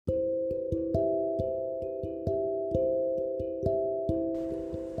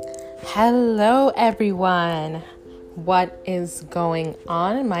Hello, everyone. What is going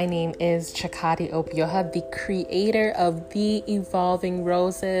on? My name is Chakati Opioha, the creator of The Evolving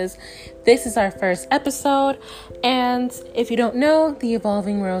Roses. This is our first episode, and if you don't know, The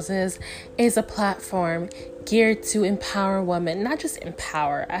Evolving Roses is a platform geared to empower women. Not just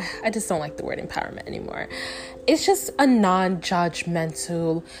empower, I just don't like the word empowerment anymore. It's just a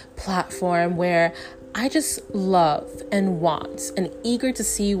non-judgmental platform where I just love and want and eager to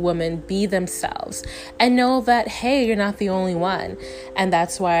see women be themselves and know that, hey, you're not the only one. And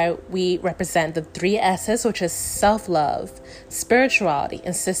that's why we represent the 3 S's, which is self-love, spirituality,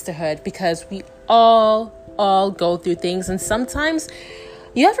 and sisterhood, because we all go through things. And sometimes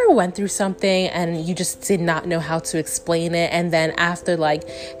you ever went through something and you just did not know how to explain it. And then after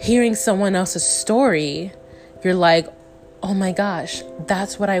hearing someone else's story, you're like, oh my gosh,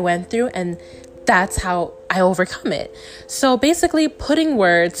 that's what I went through. And that's how I overcome it. So basically putting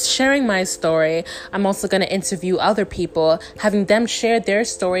words, sharing my story. I'm also going to interview other people, having them share their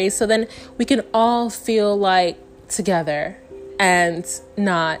stories. So then we can all feel like together and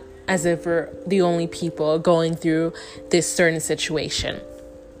not as if we're the only people going through this certain situation.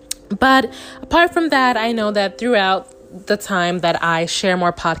 But apart from that, I know that throughout the time that I share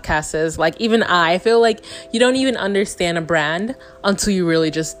more podcasts, even I feel like you don't even understand a brand until you really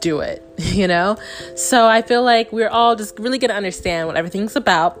just do it, So I feel like we're all just really going to understand what everything's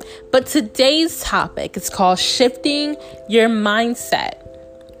about. But today's topic is called shifting your mindset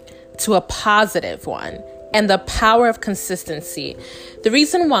to a positive one and the power of consistency. The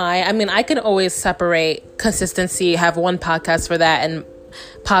reason why, I can always separate consistency, have one podcast for that, and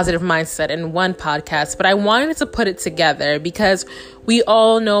positive mindset in one podcast, but I wanted to put it together because we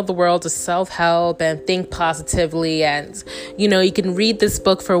all know the world of self-help and think positively, and you can read this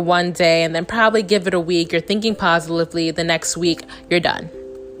book for one day and then probably give it a week, you're thinking positively, the next week you're done.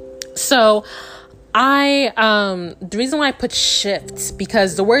 So the reason why I put shift,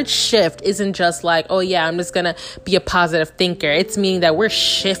 because the word shift isn't just I'm just gonna be a positive thinker. It's meaning that we're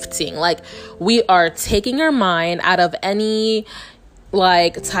shifting, we are taking our mind out of any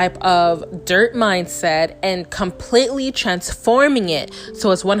type of dirt mindset and completely transforming it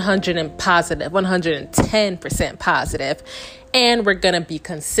so it's 110% positive. And we're going to be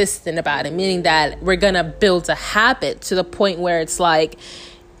consistent about it, meaning that we're going to build a habit to the point where it's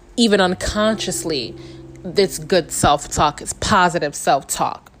even unconsciously, it's good self-talk, it's positive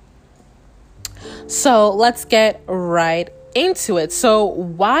self-talk. So let's get right into it. So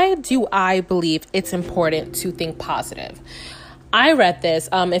why do I believe it's important to think positive? I read this.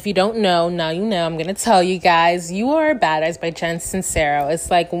 If you don't know, now you know. I'm going to tell you guys. You Are a Badass by Jen Sincero. It's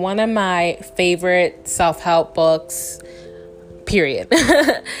one of my favorite self-help books, period.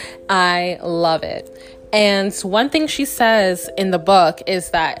 I love it. And one thing she says in the book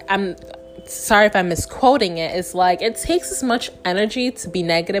is that, I'm sorry if I'm misquoting it, it's it takes as much energy to be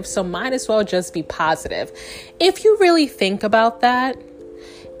negative, so might as well just be positive. If you really think about that,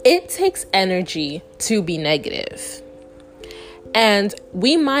 it takes energy to be negative. And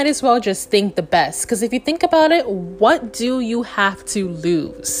we might as well just think the best. Because if you think about it, what do you have to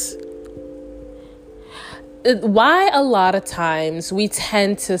lose? Why a lot of times we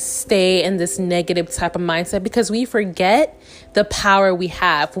tend to stay in this negative type of mindset? Because we forget the power we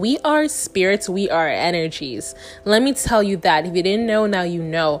have. We are spirits. We are energies. Let me tell you that. If you didn't know, now you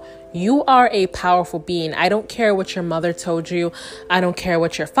know. You are a powerful being. I don't care what your mother told you. I don't care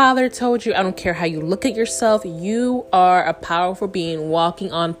what your father told you. I don't care how you look at yourself. You are a powerful being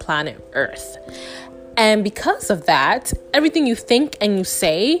walking on planet Earth. And because of that, everything you think and you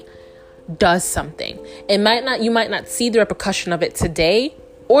say does something. You might not see the repercussion of it today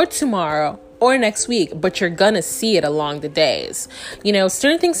or tomorrow or next week, but you're gonna see it along the days.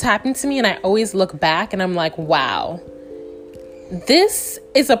 Certain things happen to me and I always look back and I'm like, wow, this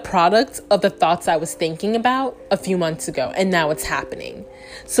is a product of the thoughts I was thinking about a few months ago, and now it's happening.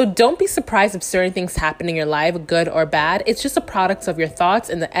 So don't be surprised if certain things happen in your life, good or bad. It's just a product of your thoughts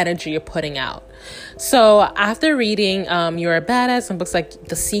and the energy you're putting out. So after reading You're a Badass and books like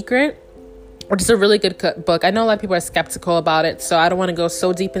The Secret, which is a really good book. I know a lot of people are skeptical about it, so I don't want to go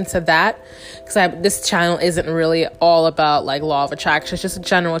so deep into that because this channel isn't really all about law of attraction. It's just a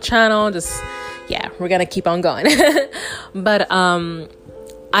general channel. We're going to keep on going. But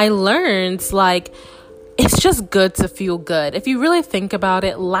I learned it's just good to feel good. If you really think about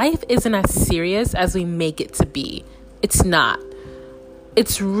it, life isn't as serious as we make it to be. It's not.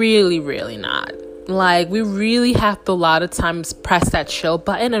 It's really, really not. Like, we really have to a lot of times press that chill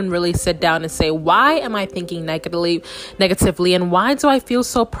button and really sit down and say, why am I thinking negatively, and why do I feel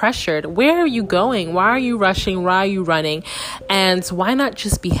so pressured? Where are you going? Why are you rushing? Why are you running? And why not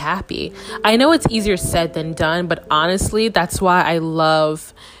just be happy? I know it's easier said than done, but honestly, that's why I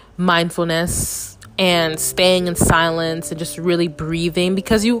love mindfulness and staying in silence and just really breathing,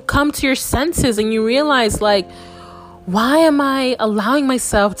 because you come to your senses and you realize, like, why am I allowing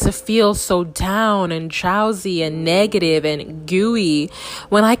myself to feel so down and drowsy and negative and gooey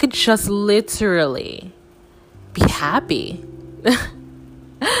when I could just literally be happy?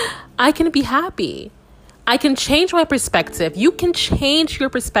 I can be happy. I can change my perspective. You can change your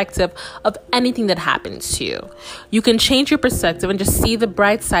perspective of anything that happens to you. You can change your perspective and just see the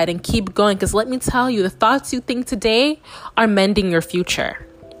bright side and keep going. Because let me tell you, the thoughts you think today are mending your future.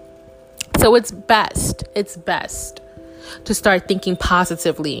 So it's best to start thinking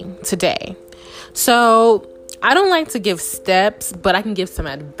positively today. So I don't like to give steps, but I can give some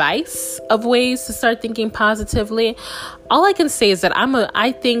advice of ways to start thinking positively. All I can say is that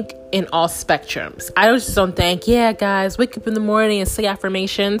I think in all spectrums. I just don't think, yeah, guys, wake up in the morning and say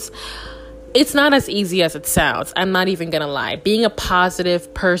affirmations. It's not as easy as it sounds. I'm not even going to lie. Being a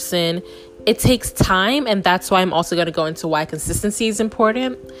positive person, it takes time, and that's why I'm also going to go into why consistency is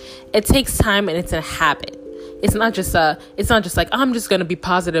important. It takes time, and it's a habit. It's not just like, I'm just going to be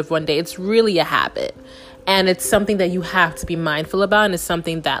positive one day. It's really a habit. And it's something that you have to be mindful about. And it's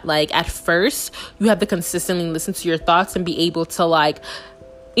something that, like, at first you have to consistently listen to your thoughts and be able to, like,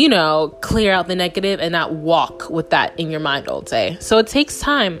 clear out the negative and not walk with that in your mind all day. So it takes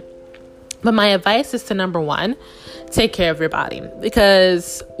time. But my advice is to, number one, take care of your body.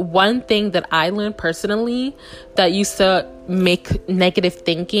 Because one thing that I learned personally that used to make negative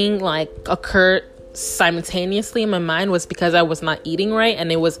thinking, like, occur simultaneously in my mind was because I was not eating right,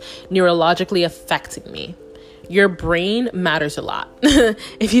 and it was neurologically affecting me. Your brain matters a lot.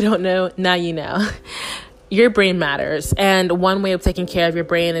 If you don't know, now you know. Your brain matters. And one way of taking care of your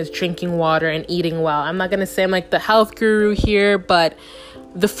brain is drinking water and eating well. I'm not going to say I'm like the health guru here, but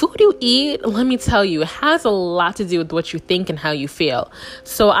the food you eat, let me tell you, has a lot to do with what you think and how you feel.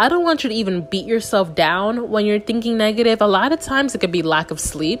 So I don't want you to even beat yourself down when you're thinking negative. A lot of times it could be lack of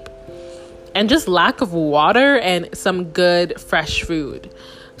sleep and just lack of water and some good fresh food.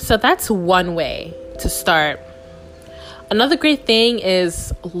 So that's one way to start. Another great thing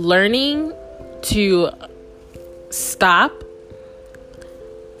is learning to stop,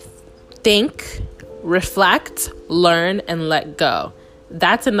 think, reflect, learn, and let go.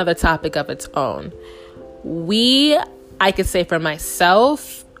 That's another topic of its own. I could say for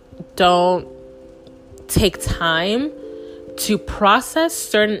myself, don't take time to process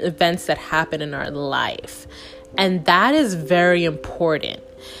certain events that happen in our life. And that is very important.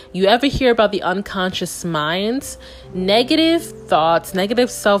 You ever hear about the unconscious mind? Negative thoughts, negative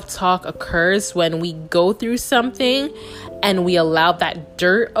self-talk occurs when we go through something and we allow that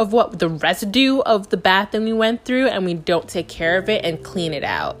dirt of the residue of the bad thing we went through, and we don't take care of it and clean it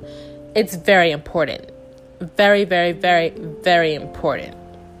out. It's very important. Very, very, very, very important.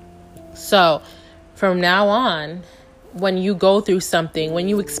 So from now on, when you go through something, when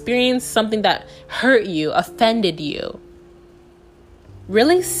you experience something that hurt you, offended you,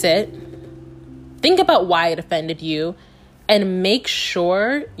 really sit, think about why it offended you, and make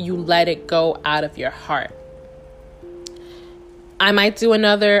sure you let it go out of your heart. I might do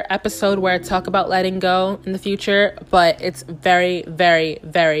another episode where I talk about letting go in the future, but it's very, very,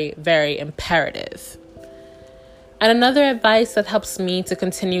 very, very imperative. And another advice that helps me to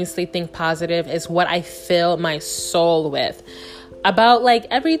continuously think positive is what I fill my soul with. About like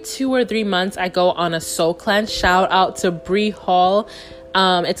every 2 or 3 months, I go on a soul cleanse. Shout out to Bree Hall.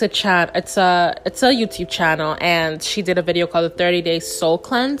 It's a YouTube channel, and she did a video called the 30-Day Soul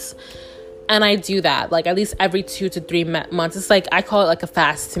Cleanse. And I do that like at least every 2 to 3 months. It's like, I call it like a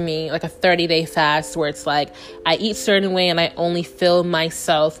fast to me, like a 30-day fast, where it's like I eat certain way and I only fill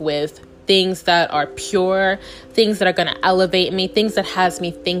myself with things that are pure, things that are going to elevate me, things that has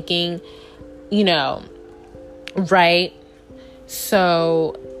me thinking, right?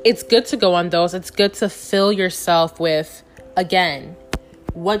 So it's good to go on those. It's good to fill yourself with, again,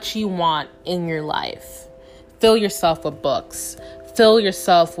 what you want in your life. Fill yourself with books. Fill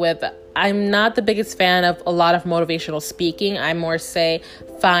yourself with, I'm not the biggest fan of a lot of motivational speaking. I more say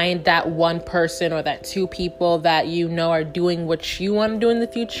find that one person or that 2 people that are doing what you want to do in the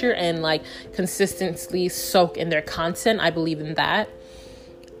future, and like consistently soak in their content. I believe in that.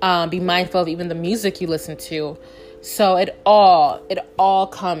 Be mindful of even the music you listen to. So it all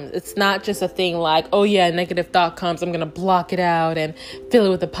comes. It's not just a thing like, oh yeah, a negative thought comes, I'm going to block it out and fill it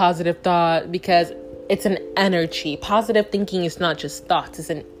with a positive thought, because it's an energy. Positive thinking is not just thoughts, it's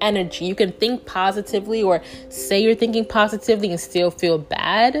an energy. You can think positively or say you're thinking positively and still feel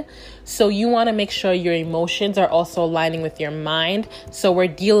bad. So you want to make sure your emotions are also aligning with your mind. So we're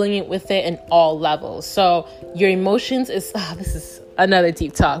dealing with it in all levels. So your emotions is, this is another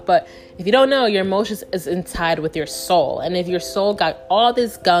deep talk, but if you don't know, your emotions is tied with your soul. And if your soul got all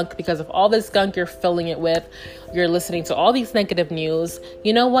this gunk, because of all this gunk you're filling it with, you're listening to all these negative news,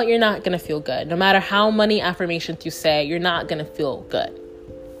 you know what? You're not going to feel good. No matter how many affirmations you say, you're not going to feel good.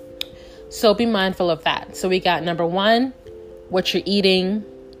 So be mindful of that. So we got number 1, what you're eating.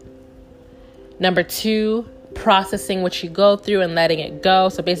 Number 2, processing what you go through and letting it go.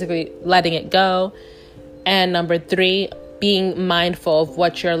 So basically letting it go. And number 3, being mindful of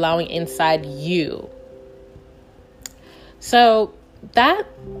what you're allowing inside you. So that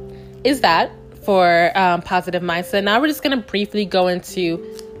is that for positive mindset. Now we're just going to briefly go into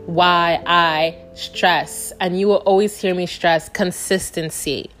why I stress. And you will always hear me stress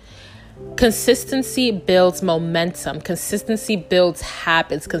consistency. Consistency builds momentum. Consistency builds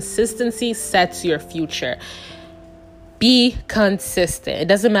habits. Consistency sets your future. Be consistent. It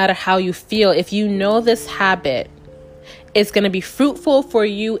doesn't matter how you feel. If you know this habit, it's going to be fruitful for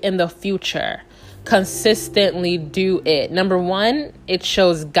you in the future. Consistently do it. Number 1, it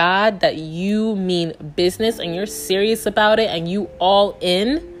shows God that you mean business and you're serious about it and you all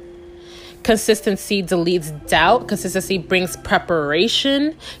in. Consistency deletes doubt. Consistency brings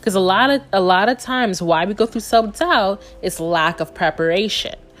preparation, because a lot of times why we go through self-doubt is lack of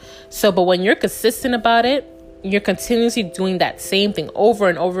preparation. So, but when you're consistent about it, you're continuously doing that same thing over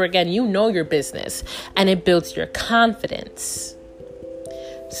and over again. You know your business and it builds your confidence.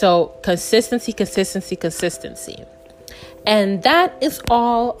 So consistency. And that is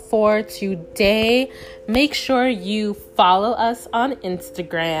all for today. Make sure you follow us on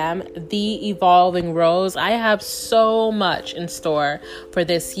Instagram, The Evolving Rose. I have so much in store for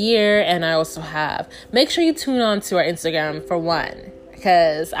this year. And I also make sure you tune on to our Instagram for one,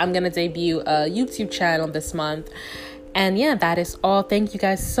 because I'm going to debut a YouTube channel this month. And yeah, that is all. Thank you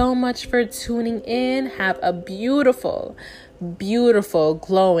guys so much for tuning in. Have a beautiful, beautiful,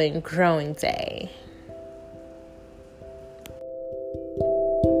 glowing, growing day.